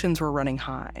emotions were running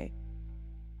high.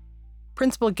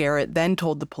 Principal Garrett then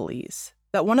told the police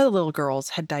that one of the little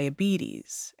girls had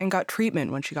diabetes and got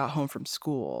treatment when she got home from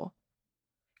school.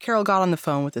 Carroll got on the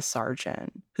phone with his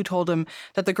sergeant, who told him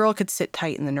that the girl could sit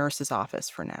tight in the nurse's office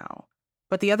for now,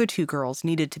 but the other 2 girls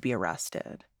needed to be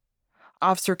arrested.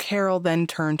 Officer Carroll then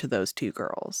turned to those 2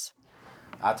 girls.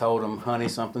 I told them, honey,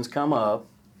 something's come up.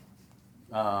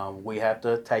 We have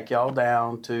to take y'all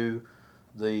down to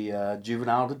the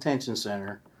juvenile detention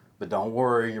center, but don't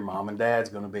worry, your mom and dad's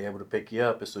going to be able to pick you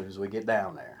up as soon as we get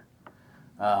down there.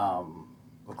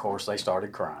 Of course, they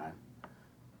started crying.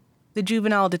 The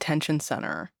juvenile detention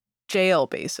center, jail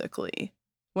basically,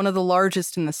 one of the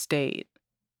largest in the state,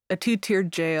 a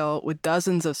 2-tiered jail with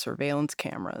dozens of surveillance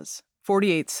cameras,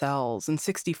 48 cells, and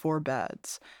 64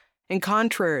 beds. And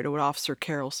contrary to what Officer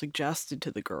Carroll suggested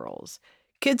to the girls,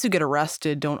 kids who get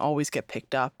arrested don't always get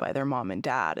picked up by their mom and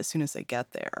dad as soon as they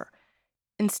get there.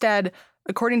 Instead,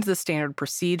 according to the standard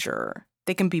procedure,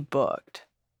 they can be booked,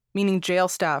 meaning jail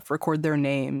staff record their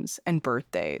names and birth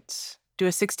dates, do a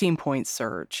 16-point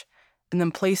search, and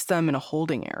then place them in a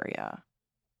holding area.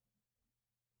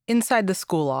 Inside the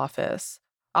school office,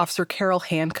 Officer Carroll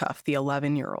handcuffed the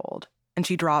 11-year-old, and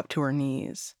she dropped to her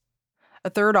knees. A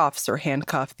third officer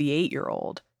handcuffed the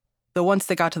 8-year-old, though once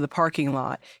they got to the parking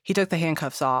lot, he took the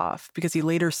handcuffs off because he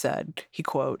later said he,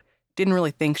 quote, didn't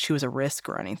really think she was a risk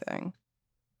or anything.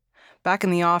 Back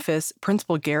in the office,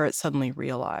 Principal Garrett suddenly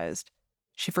realized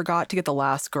she forgot to get the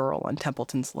last girl on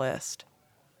Templeton's list.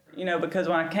 You know, because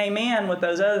when I came in with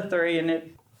those other 3 and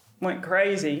it went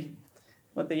crazy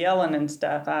with the yelling and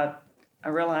stuff, I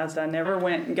realized I never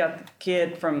went and got the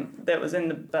kid that was in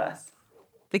the bus.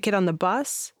 The kid on the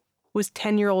bus was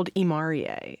 10-year-old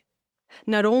Imarie.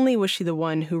 Not only was she the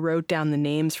one who wrote down the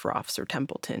names for Officer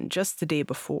Templeton just the day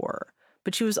before,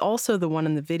 but she was also the one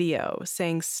in the video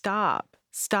saying, "Stop,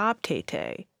 stop,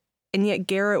 Tay-Tay." And yet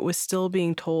Garrett was still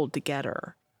being told to get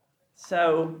her.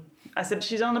 So I said,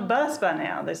 she's on the bus by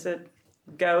now. They said,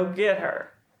 go get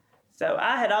her. So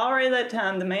I had already, that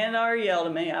time, the man had already yelled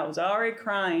at me. I was already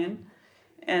crying.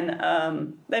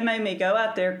 And they made me go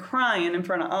out there crying in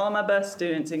front of all of my bus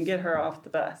students and get her off the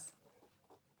bus.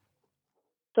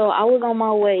 So I was on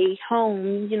my way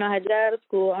home. You know, I had got out of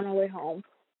school on my way home.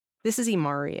 This is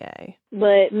Imarie.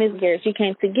 But Miss Garrett, she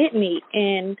came to get me,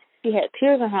 and she had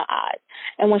tears in her eyes.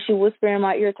 And when she whispered in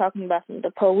my ear talking about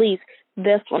the police,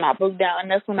 that's when I broke down,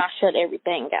 and that's when I shut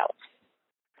everything out.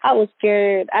 I was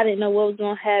scared. I didn't know what was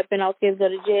going to happen. I was scared to go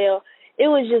to jail. It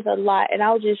was just a lot, and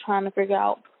I was just trying to figure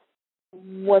out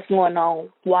what's going on,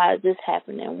 why is this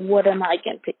happening, what am I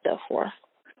getting picked up for?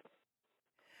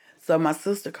 So my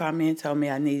sister called me and told me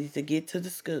I needed to get to the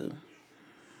school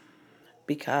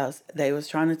because they was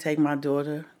trying to take my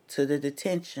daughter to the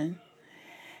detention.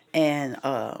 And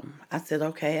I said,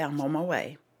 okay, I'm on my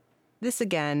way. This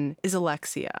again is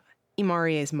Alexia,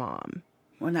 Imarie's mom.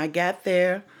 When I got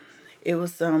there, it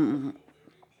was some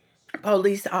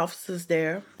police officers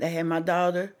there. They had my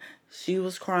daughter. She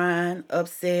was crying,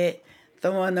 upset,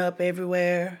 throwing up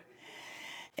everywhere.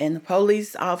 And the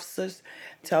police officers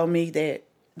told me that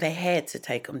they had to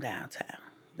take them downtown.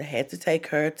 They had to take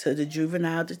her to the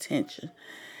juvenile detention.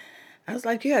 I was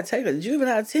like, you got to take her to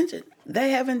juvenile detention?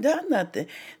 They haven't done nothing.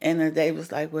 And they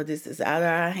was like, well, this is out of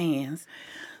our hands.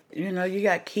 You know, you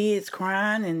got kids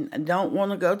crying and don't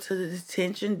want to go to the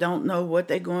detention, don't know what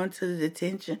they're going to the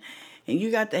detention. And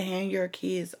you got to hand your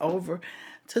kids over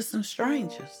to some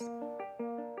strangers.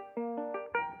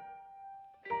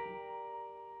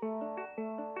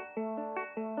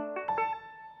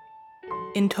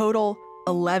 In total,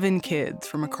 11 kids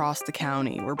from across the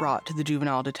county were brought to the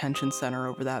juvenile detention center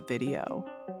over that video.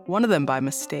 One of them by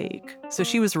mistake, so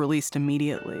she was released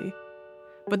immediately.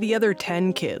 But the other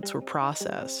 10 kids were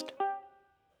processed.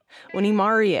 When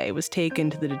Imarie was taken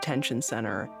to the detention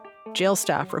center, jail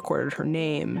staff recorded her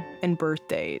name and birth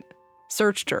date,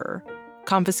 searched her,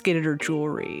 confiscated her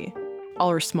jewelry, all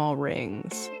her small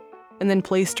rings, and then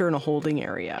placed her in a holding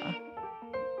area.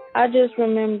 I just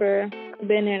remember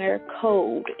being in there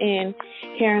cold and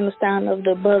hearing the sound of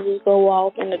the buzzers go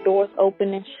off and the doors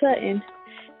open and shutting,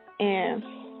 and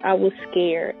I was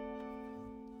scared.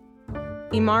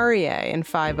 Imarie and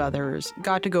 5 others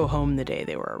got to go home the day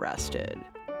they were arrested.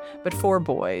 But 4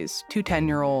 boys, 2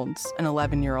 10-year-olds, an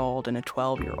 11-year-old, and a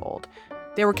 12-year-old,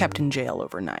 they were kept in jail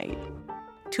overnight.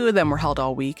 2 of them were held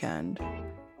all weekend.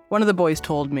 One of the boys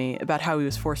told me about how he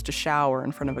was forced to shower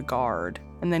in front of a guard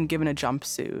and then given a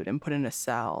jumpsuit and put in a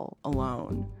cell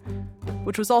alone,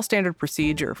 which was all standard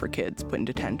procedure for kids put in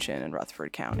detention in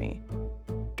Rutherford County.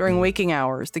 During waking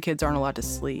hours, the kids aren't allowed to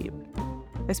sleep.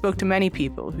 I spoke to many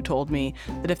people who told me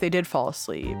that if they did fall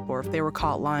asleep or if they were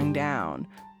caught lying down,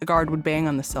 the guard would bang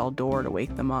on the cell door to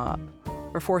wake them up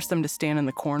or force them to stand in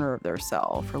the corner of their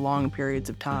cell for long periods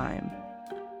of time.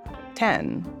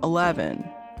 10, 11,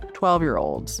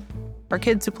 12-year-olds are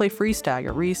kids who play freeze tag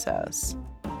at recess.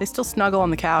 They still snuggle on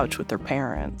the couch with their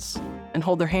parents and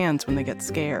hold their hands when they get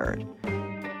scared.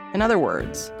 In other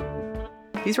words,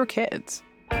 these were kids.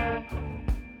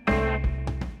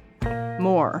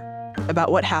 More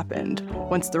about what happened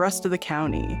once the rest of the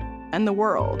county and the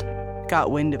world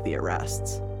got wind of the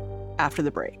arrests after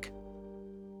the break.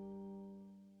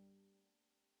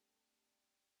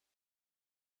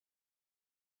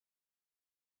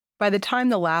 By the time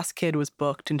the last kid was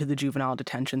booked into the juvenile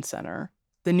detention center,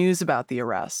 the news about the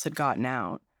arrests had gotten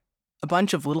out. A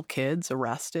bunch of little kids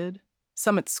arrested,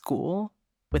 some at school,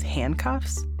 with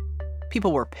handcuffs.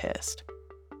 People were pissed.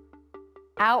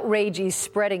 Outrage is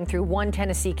spreading through one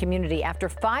Tennessee community after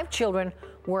 5 children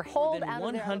were hauled out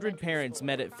of their 100 parents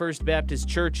met at First Baptist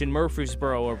Church in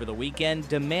Murfreesboro over the weekend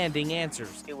demanding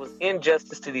answers. It was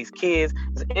injustice to these kids.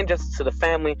 It was injustice to the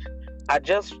family.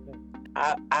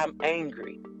 I'm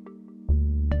angry.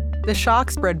 The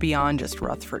shock spread beyond just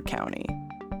Rutherford County.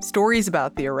 Stories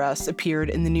about the arrests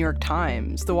appeared in the New York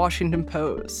Times, the Washington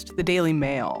Post, the Daily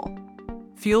Mail.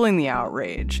 Fueling the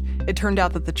outrage, it turned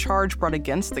out that the charge brought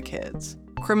against the kids,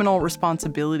 criminal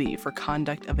responsibility for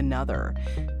conduct of another,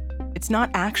 it's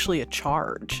not actually a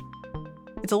charge.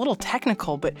 It's a little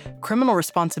technical, but criminal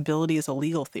responsibility is a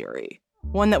legal theory,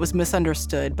 one that was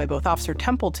misunderstood by both Officer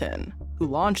Templeton, who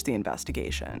launched the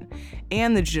investigation,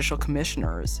 and the judicial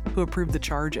commissioners who approved the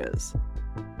charges.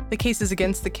 The cases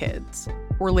against the kids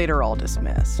were later all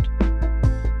dismissed.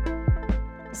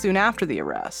 Soon after the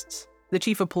arrests, the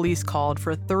chief of police called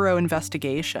for a thorough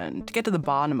investigation to get to the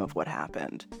bottom of what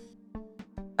happened.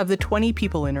 Of the 20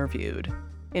 people interviewed,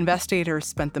 investigators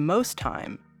spent the most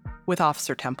time with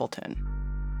Officer Templeton.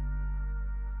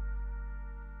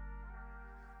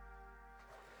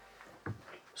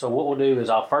 So what we'll do is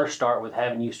I'll first start with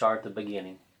having you start at the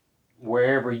beginning,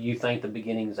 wherever you think the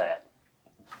beginning's at.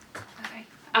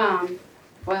 Okay.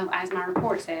 Well, as my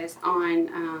report says,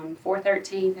 on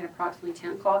 4/13 at approximately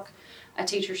 10 o'clock, a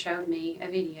teacher showed me a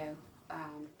video.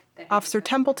 Officer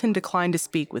Templeton declined to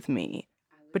speak with me,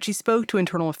 but she spoke to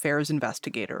internal affairs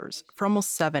investigators for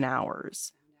almost 7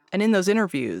 hours. And in those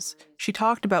interviews, she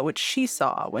talked about what she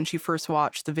saw when she first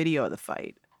watched the video of the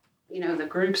fight. You know, the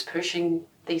group's pushing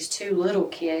these 2 little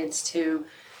kids to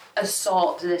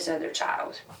assault this other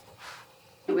child.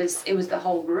 It was the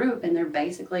whole group, and they're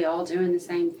basically all doing the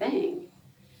same thing.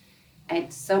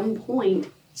 At some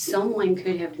point, someone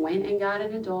could have went and got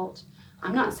an adult.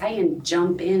 I'm not saying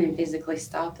jump in and physically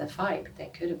stop the fight, but they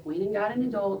could have went and got an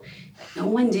adult, but no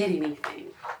one did anything.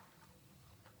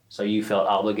 So you felt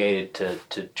obligated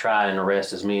to try and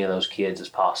arrest as many of those kids as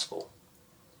possible?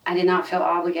 I did not feel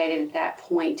obligated at that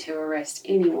point to arrest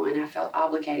anyone. I felt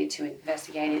obligated to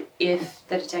investigate it if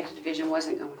the detective division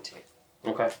wasn't going to.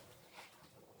 Okay.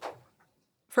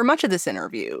 For much of this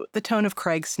interview, the tone of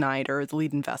Craig Snyder, the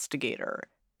lead investigator,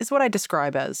 is what I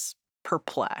describe as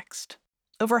perplexed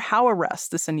over how arrests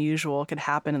this unusual could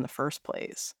happen in the first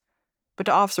place. But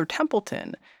to Officer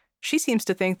Templeton, she seems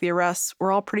to think the arrests were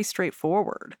all pretty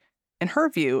straightforward. In her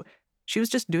view, she was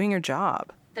just doing her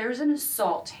job. There's an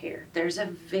assault here. There's a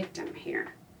victim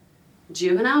here.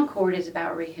 Juvenile court is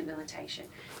about rehabilitation.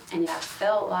 And I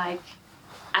felt like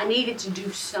I needed to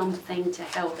do something to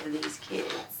help these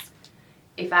kids.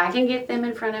 If I can get them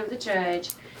in front of the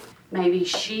judge, maybe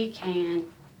she can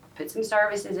put some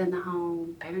services in the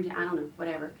home, parenting, I don't know,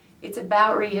 whatever. It's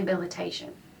about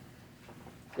rehabilitation.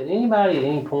 Did anybody at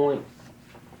any point,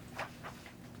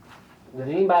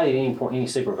 any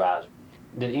supervisor,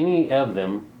 did any of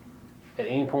them at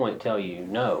any point tell you,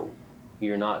 no,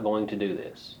 you're not going to do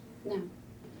this? No.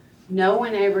 No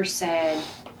one ever said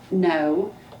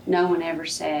no. No one ever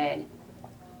said,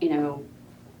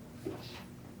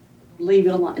 leave it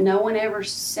alone. No one ever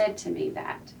said to me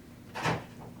that.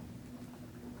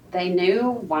 They knew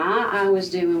why I was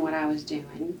doing what I was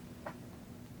doing.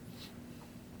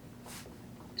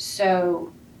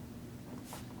 So,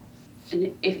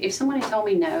 if someone had told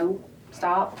me no,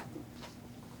 stop,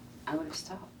 I would have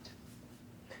stopped.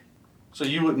 So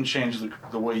you wouldn't change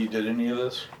the way you did any of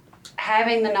this?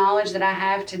 Having the knowledge that I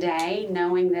have today,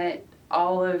 knowing that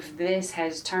all of this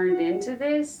has turned into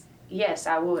this, yes,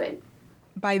 I would.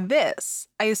 By this,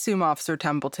 I assume Officer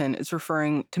Templeton is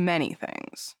referring to many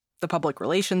things. The public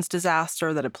relations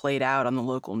disaster that had played out on the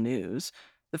local news,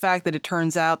 the fact that it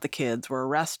turns out the kids were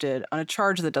arrested on a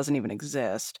charge that doesn't even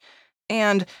exist,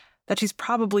 and that she's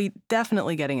probably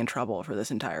definitely getting in trouble for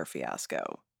this entire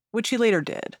fiasco, which she later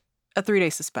did, a 3-day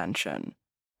suspension.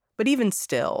 But even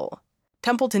still,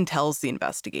 Templeton tells the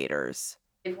investigators,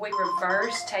 if we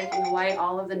reverse taking away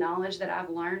all of the knowledge that I've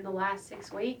learned the last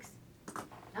 6 weeks,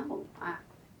 no, I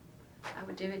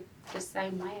would do it the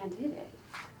same way I did it.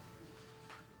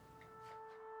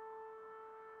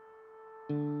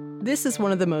 This is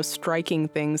one of the most striking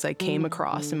things I came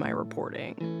across in my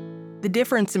reporting. The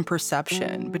difference in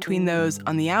perception between those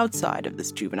on the outside of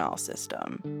this juvenile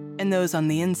system and those on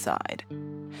the inside.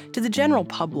 To the general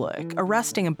public,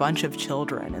 arresting a bunch of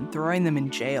children and throwing them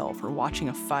in jail for watching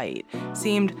a fight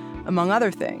seemed, among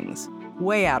other things,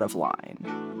 way out of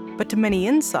line. But to many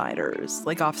insiders,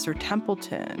 like Officer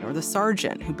Templeton or the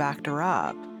sergeant who backed her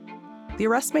up, the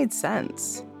arrest made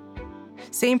sense.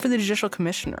 Same for the judicial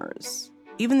commissioners,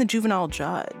 even the juvenile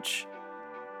judge.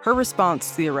 Her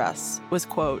response to the arrests was,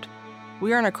 quote,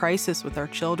 "We are in a crisis with our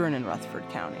children in Rutherford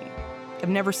County. I've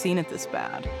never seen it this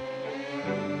bad."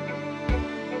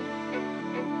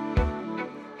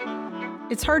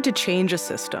 It's hard to change a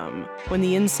system when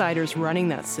the insiders running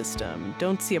that system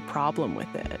don't see a problem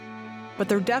with it. But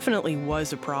there definitely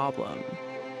was a problem.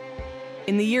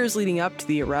 In the years leading up to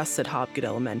the arrests at Hopgood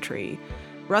Elementary,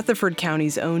 Rutherford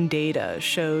County's own data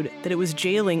showed that it was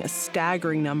jailing a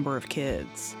staggering number of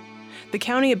kids. The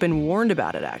county had been warned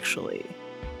about it, actually.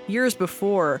 Years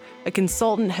before, a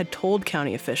consultant had told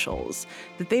county officials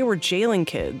that they were jailing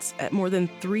kids at more than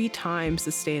 3 times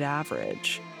the state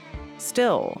average.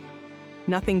 Still,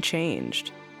 nothing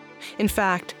changed. In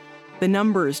fact, the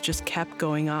numbers just kept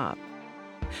going up,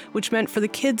 which meant for the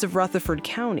kids of Rutherford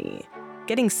County,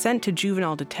 getting sent to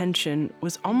juvenile detention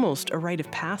was almost a rite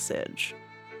of passage,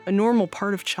 a normal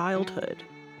part of childhood.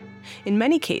 In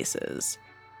many cases,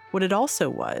 what it also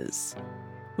was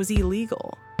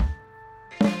illegal.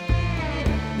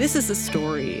 This is the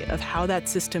story of how that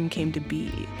system came to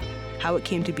be, how it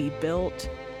came to be built,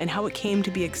 and how it came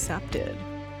to be accepted,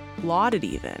 lauded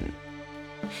even.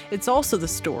 It's also the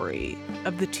story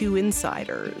of the 2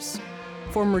 insiders,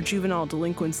 former juvenile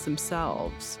delinquents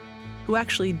themselves, who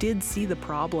actually did see the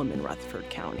problem in Rutherford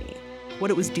County,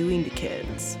 what it was doing to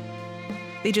kids.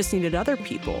 They just needed other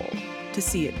people to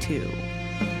see it too.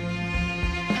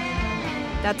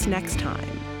 That's next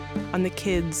time on the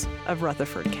Kids of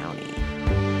Rutherford County.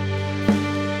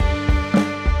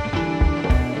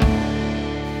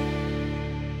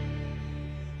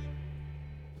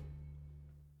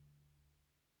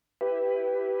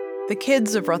 The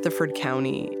Kids of Rutherford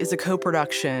County is a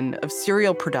co-production of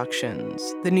Serial Productions,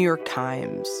 The New York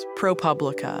Times,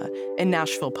 ProPublica, and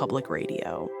Nashville Public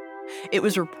Radio. It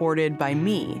was reported by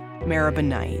me, Meribah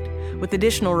Knight, with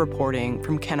additional reporting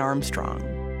from Ken Armstrong.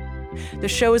 The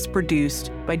show is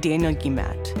produced by Daniel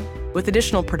Guillemette, with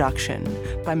additional production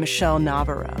by Michelle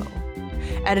Navarro.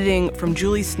 Editing from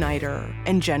Julie Snyder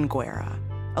and Jen Guerra,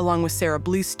 along with Sarah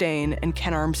Bluestain and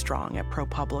Ken Armstrong at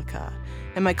ProPublica,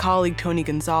 and my colleague Tony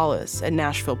Gonzalez at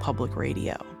Nashville Public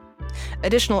Radio.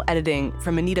 Additional editing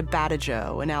from Anita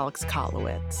Badajo and Alex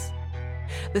Kolowitz.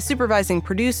 The supervising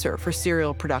producer for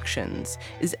Serial Productions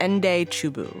is Ende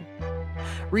Chubu.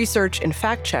 Research and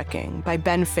fact-checking by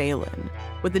Ben Phelan,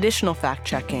 with additional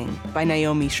fact-checking by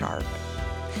Naomi Sharp.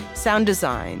 Sound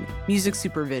design, music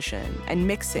supervision, and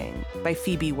mixing by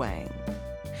Phoebe Wang.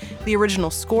 The original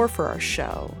score for our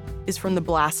show is from The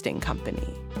Blasting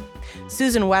Company.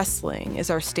 Susan Westling is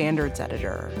our standards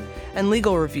editor, and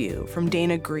legal review from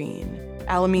Dana Green,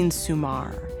 Alameen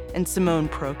Sumar, and Simone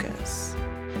Procas.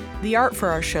 The art for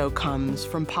our show comes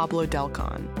from Pablo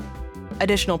Delcon.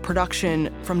 Additional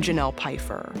production from Janelle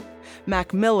Pfeiffer.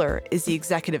 Mac Miller is the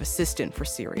executive assistant for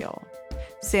Serial.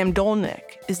 Sam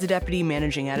Dolnick is the deputy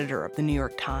managing editor of The New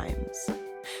York Times.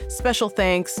 Special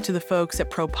thanks to the folks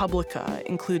at ProPublica,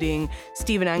 including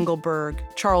Stephen Engelberg,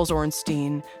 Charles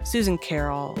Ornstein, Susan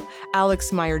Carroll,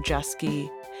 Alex Meyer-Jeske,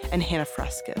 and Hannah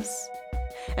Frescus.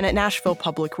 And at Nashville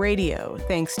Public Radio,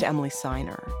 thanks to Emily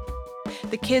Siner.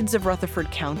 The Kids of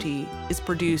Rutherford County is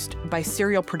produced by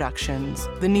Serial Productions,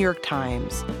 The New York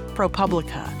Times,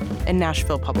 ProPublica, and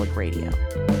Nashville Public Radio.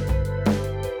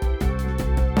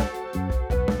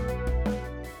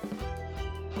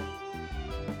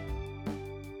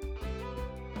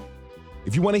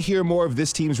 If you want to hear more of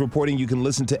this team's reporting, you can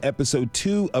listen to episode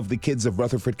 2 of The Kids of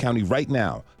Rutherford County right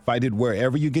now. Find it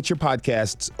wherever you get your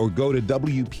podcasts or go to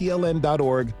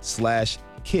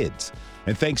WPLN.org/kids.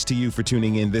 And thanks to you for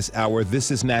tuning in this hour. This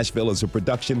is Nashville is a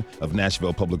production of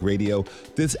Nashville Public Radio.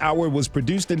 This hour was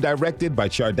produced and directed by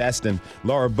Char Daston.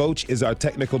 Laura Boach is our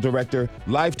technical director.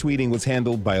 Live tweeting was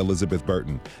handled by Elizabeth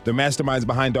Burton. The masterminds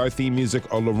behind our theme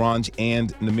music are Larange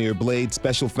and Namir Blade.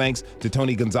 Special thanks to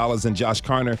Tony Gonzalez and Josh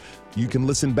Carner. You can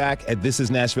listen back at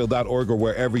thisisnashville.org or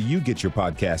wherever you get your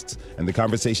podcasts. And the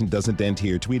conversation doesn't end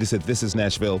here. Tweet us at This Is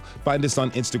Nashville. Find us on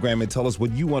Instagram and tell us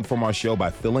what you want from our show by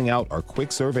filling out our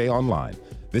quick survey online.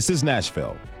 This is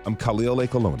Nashville. I'm Khalil A.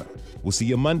 Colonna. We'll see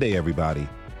you Monday, everybody.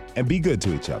 And be good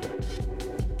to each other.